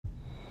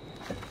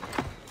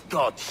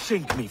God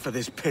sink me for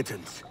this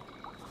pittance.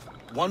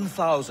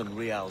 1,000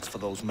 reals for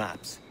those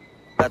maps.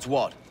 That's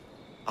what?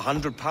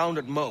 £100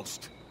 at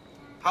most.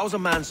 How's a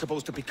man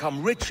supposed to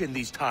become rich in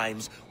these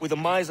times with a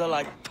miser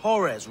like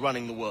Torres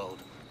running the world?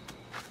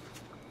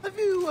 Have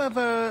you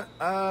ever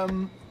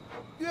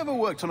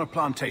worked on a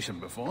plantation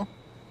before?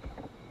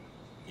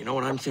 You know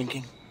what I'm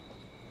thinking?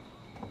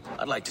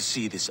 I'd like to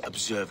see this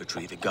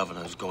observatory the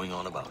governor's going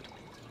on about.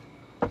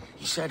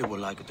 He said it were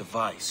like a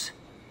device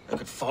that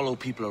could follow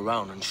people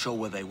around and show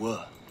where they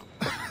were.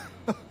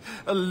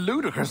 A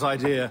ludicrous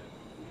idea.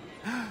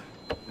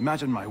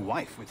 Imagine my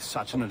wife with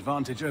such an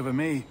advantage over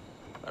me.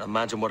 But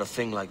imagine what a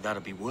thing like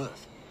that'd be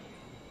worth.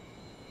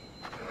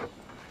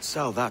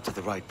 Sell that to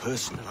the right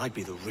person and I'd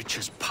be the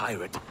richest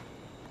pirate,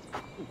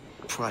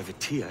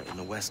 privateer in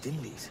the West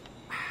Indies.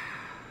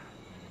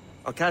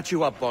 I'll catch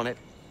you up, Bonnet.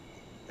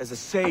 There's a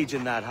sage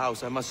in that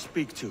house I must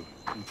speak to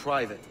in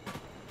private.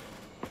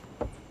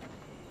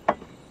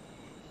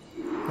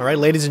 Alright,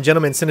 ladies and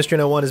gentlemen,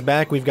 Sinister 01 is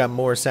back. We've got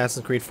more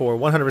Assassin's Creed 4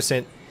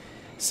 100%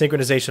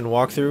 synchronization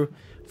walkthrough.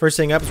 First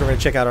thing up is we're going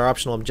to check out our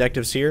optional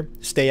objectives here.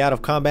 Stay out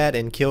of combat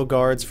and kill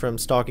guards from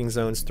stalking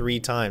zones 3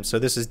 times. So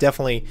this is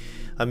definitely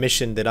a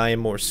mission that I am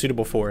more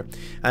suitable for.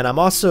 And I'm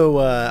also,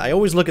 I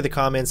always look at the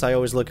comments, I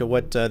always look at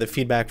what the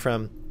feedback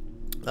from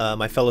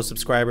my fellow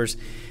subscribers,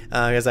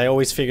 as I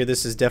always figure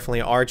this is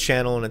definitely our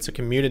channel and it's a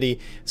community.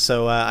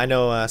 So I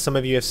know some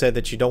of you have said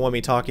that you don't want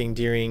me talking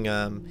during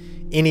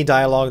any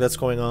dialogue that's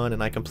going on,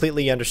 and I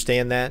completely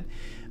understand that.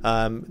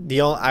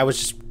 I was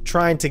just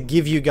trying to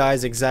give you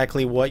guys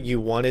exactly what you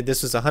wanted.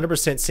 This is a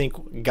 100%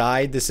 sync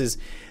guide. This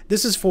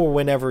is for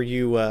whenever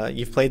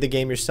you've played the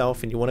game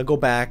yourself and you want to go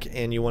back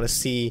and you want to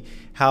see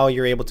how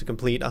you're able to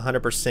complete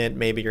 100%.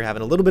 Maybe you're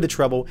having a little bit of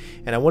trouble,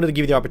 and I wanted to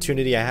give you the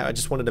opportunity. I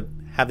just wanted to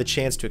have the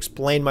chance to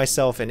explain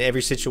myself in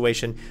every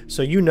situation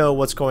so you know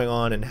what's going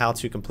on and how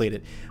to complete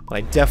it. But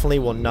I definitely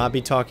will not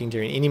be talking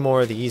during any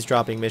more of the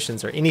eavesdropping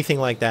missions or anything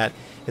like that,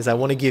 as I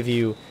want to give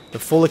you the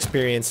full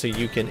experience so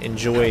you can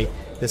enjoy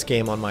this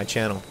game on my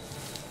channel.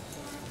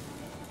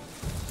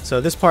 So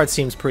this part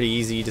seems pretty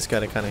easy. You just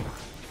gotta kind of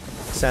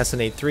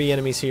assassinate 3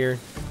 enemies here.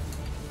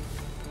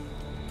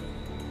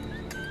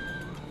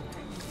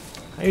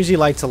 I usually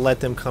like to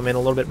let them come in a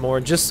little bit more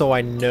just so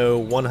I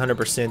know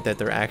 100% that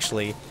they're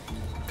actually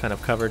kind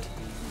of covered.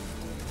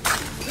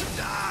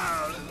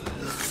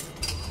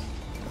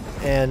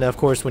 And of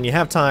course, when you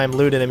have time,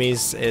 loot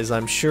enemies, as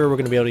I'm sure we're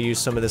going to be able to use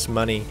some of this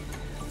money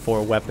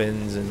for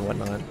weapons and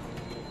whatnot.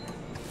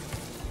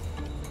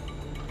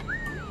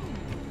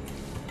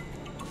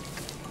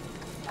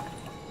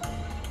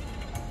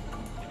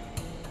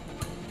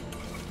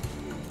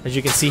 As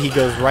you can see, he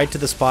goes right to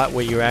the spot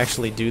where you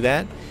actually do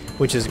that,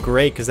 which is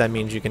great because that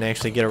means you can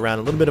actually get around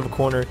a little bit of a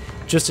corner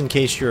just in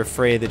case you're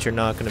afraid that you're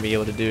not going to be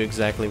able to do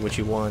exactly what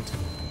you want.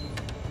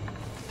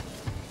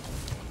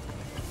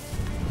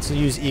 So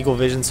use eagle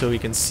vision so we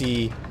can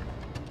see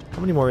how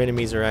many more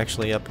enemies are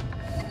actually up.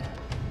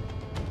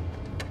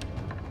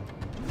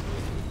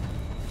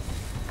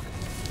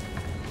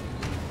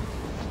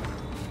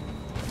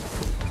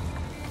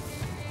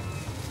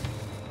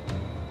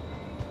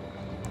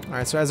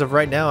 Alright, so as of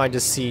right now, I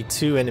just see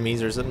 2 enemies.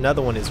 There's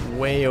another one is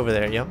way over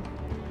there, yep.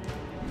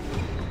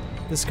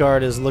 This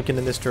guard is looking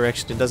in this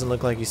direction. It doesn't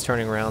look like he's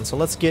turning around. So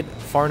let's get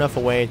far enough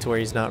away to where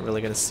he's not really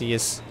going to see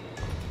us.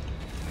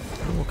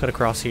 And we'll cut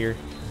across here.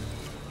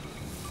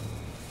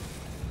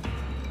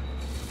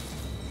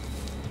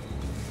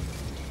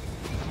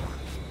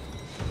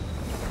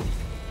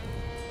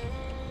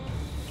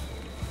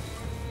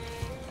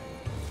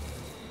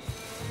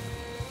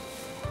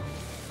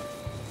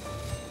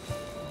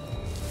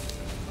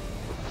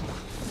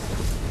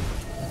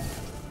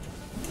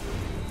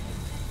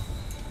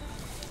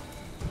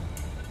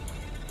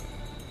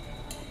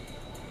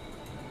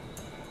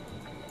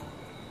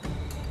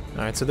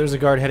 Alright, so there's a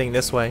guard heading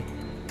this way.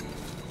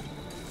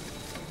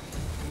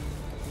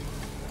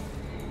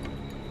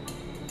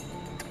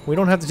 We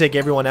don't have to take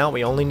everyone out,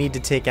 we only need to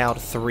take out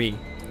 3.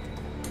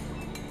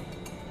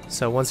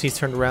 So once he's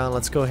turned around,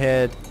 let's go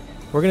ahead.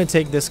 We're going to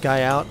take this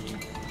guy out.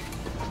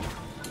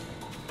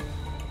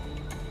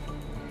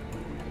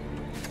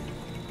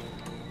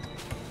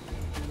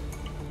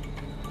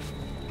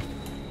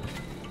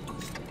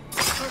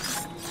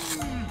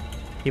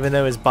 Even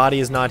though his body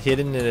is not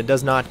hidden and it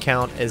does not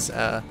count as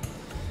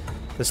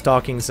the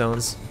stalking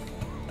zones,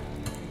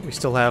 we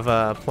still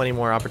have plenty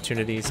more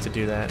opportunities to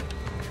do that.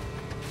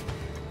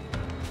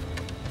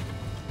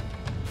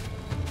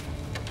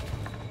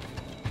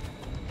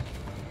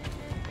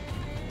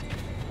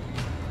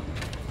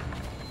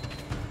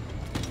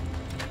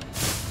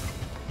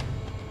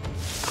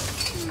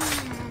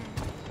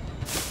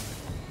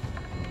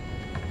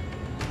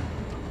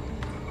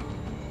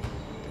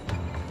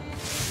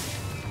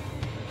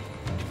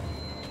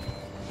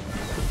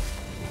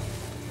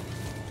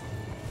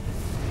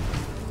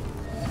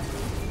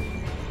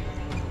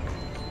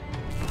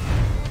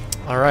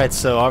 Alright,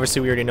 so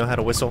obviously we already know how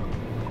to whistle.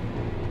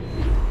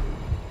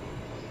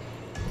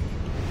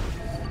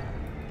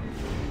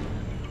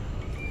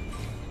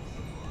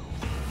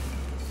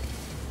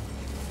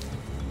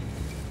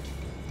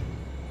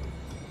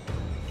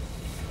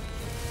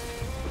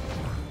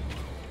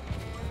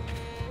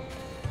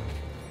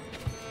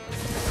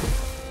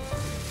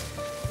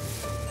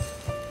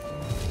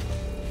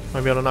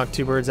 Might be able to knock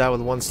 2 birds out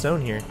with 1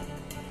 stone here.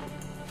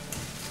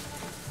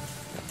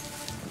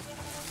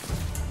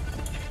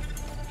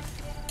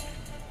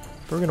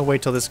 We're gonna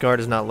wait till this guard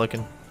is not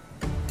looking.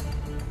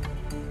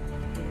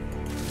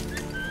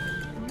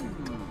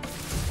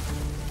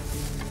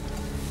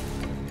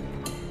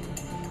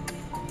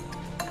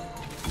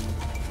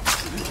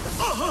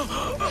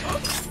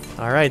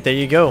 Alright, there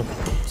you go.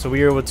 So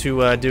we were able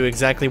to do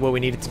exactly what we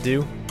needed to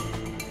do.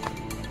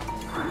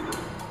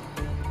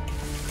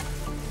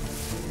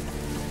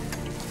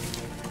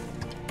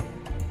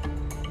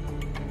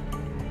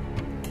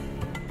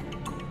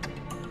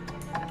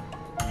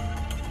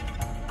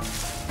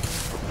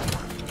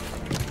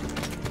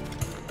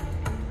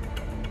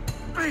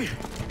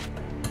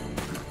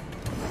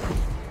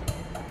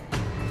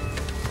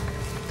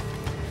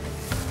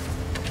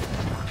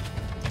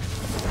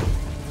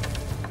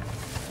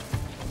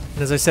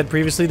 And as I said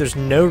previously, there's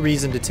no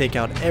reason to take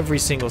out every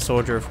single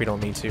soldier if we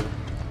don't need to.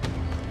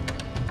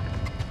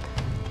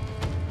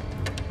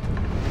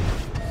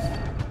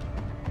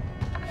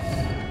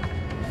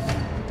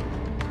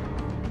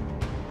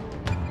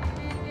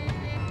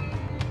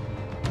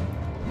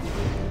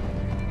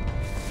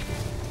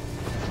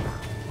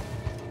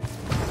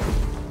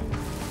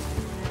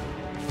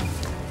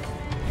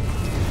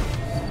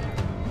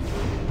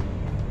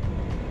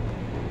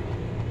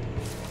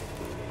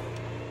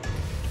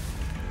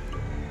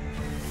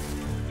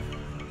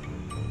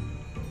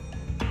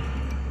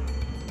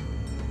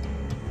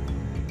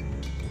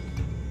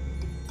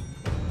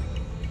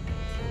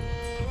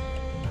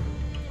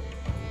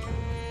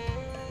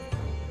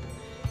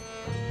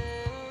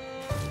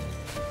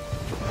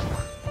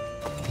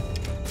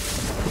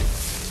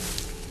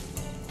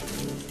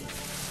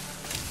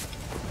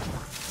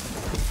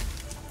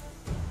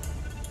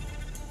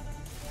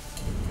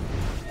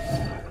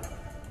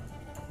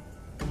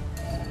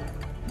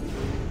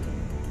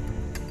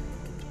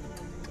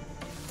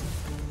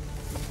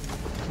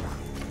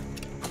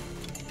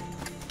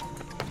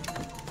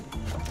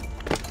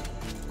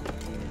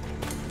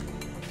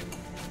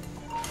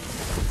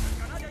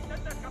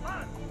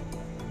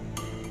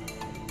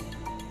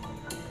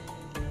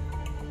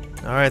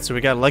 Alright, so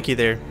we got lucky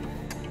there.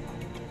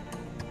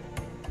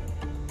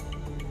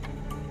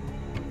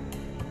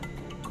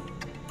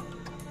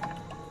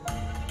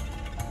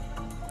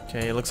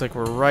 Okay, it looks like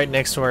we're right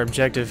next to our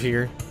objective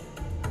here.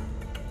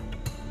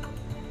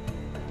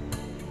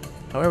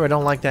 However, I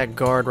don't like that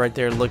guard right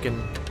there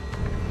looking.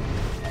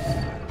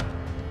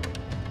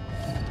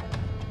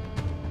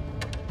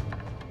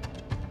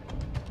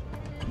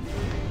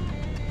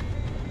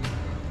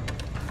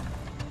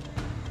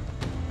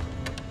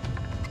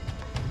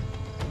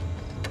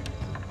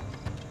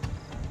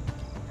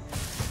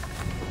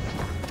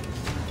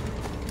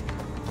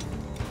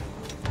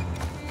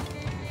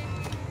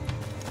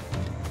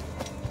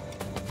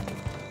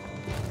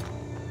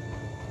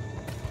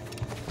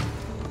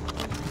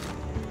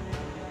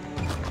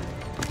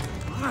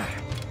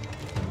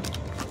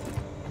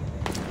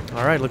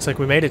 Alright, looks like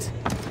we made it.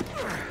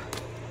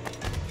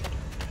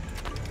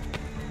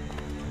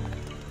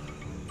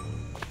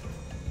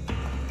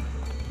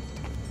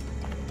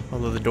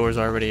 Although the door's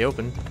already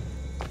open.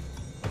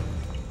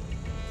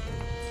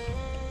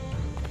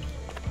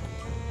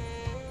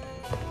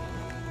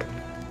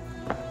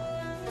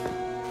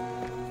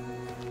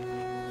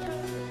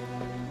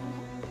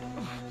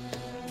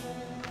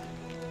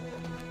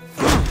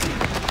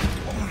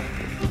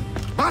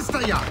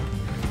 Basta ya!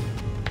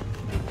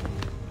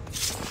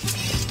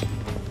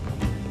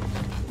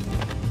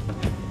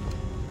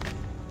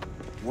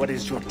 What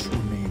is your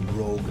true name,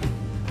 rogue?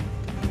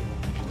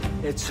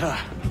 It's,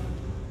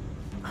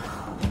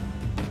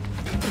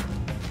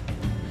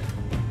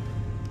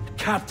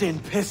 Captain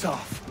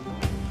Pissoff.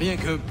 Bien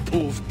que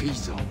pauvre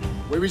paysan.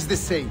 Where is the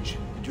sage?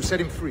 Did you set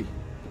him free?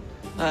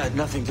 I had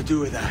nothing to do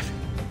with that.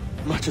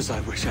 Much as I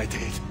wish I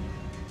did.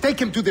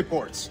 Take him to the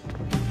ports.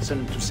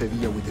 Send him to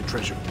Sevilla with the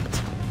treasure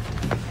kit.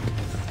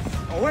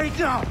 Oh, wait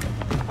now!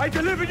 I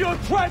delivered your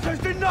treasures,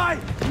 didn't I?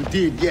 You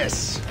did,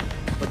 yes.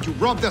 But you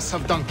robbed us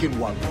of Duncan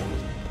Walpole.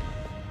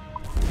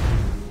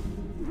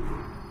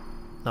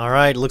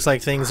 Alright, looks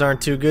like things aren't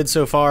too good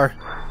so far.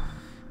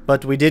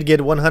 But we did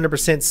get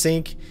 100%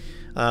 sync.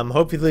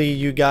 Hopefully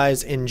you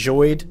guys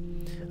enjoyed.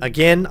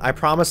 Again, I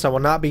promised I will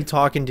not be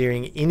talking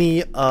during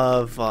any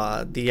of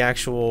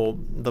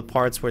the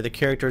parts where the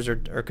characters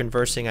are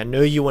conversing. I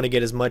know you want to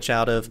get as much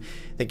out of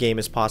the game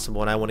as possible,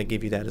 and I want to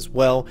give you that as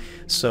well.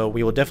 So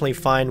we will definitely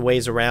find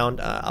ways around.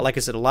 Like I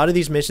said, a lot of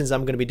these missions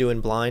I'm going to be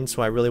doing blind,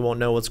 so I really won't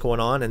know what's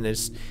going on. And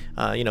it's,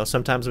 you know,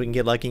 sometimes we can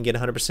get lucky and get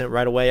 100%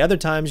 right away. Other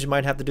times you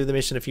might have to do the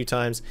mission a few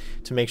times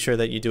to make sure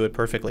that you do it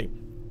perfectly.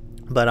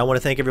 But I want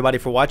to thank everybody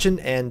for watching,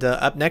 and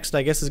up next,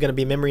 I guess, is going to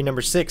be memory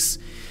number 6.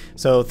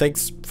 So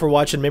thanks for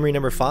watching memory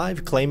number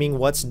 5, Claiming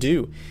What's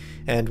Due.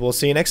 And we'll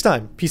see you next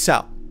time. Peace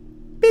out,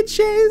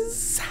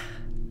 bitches!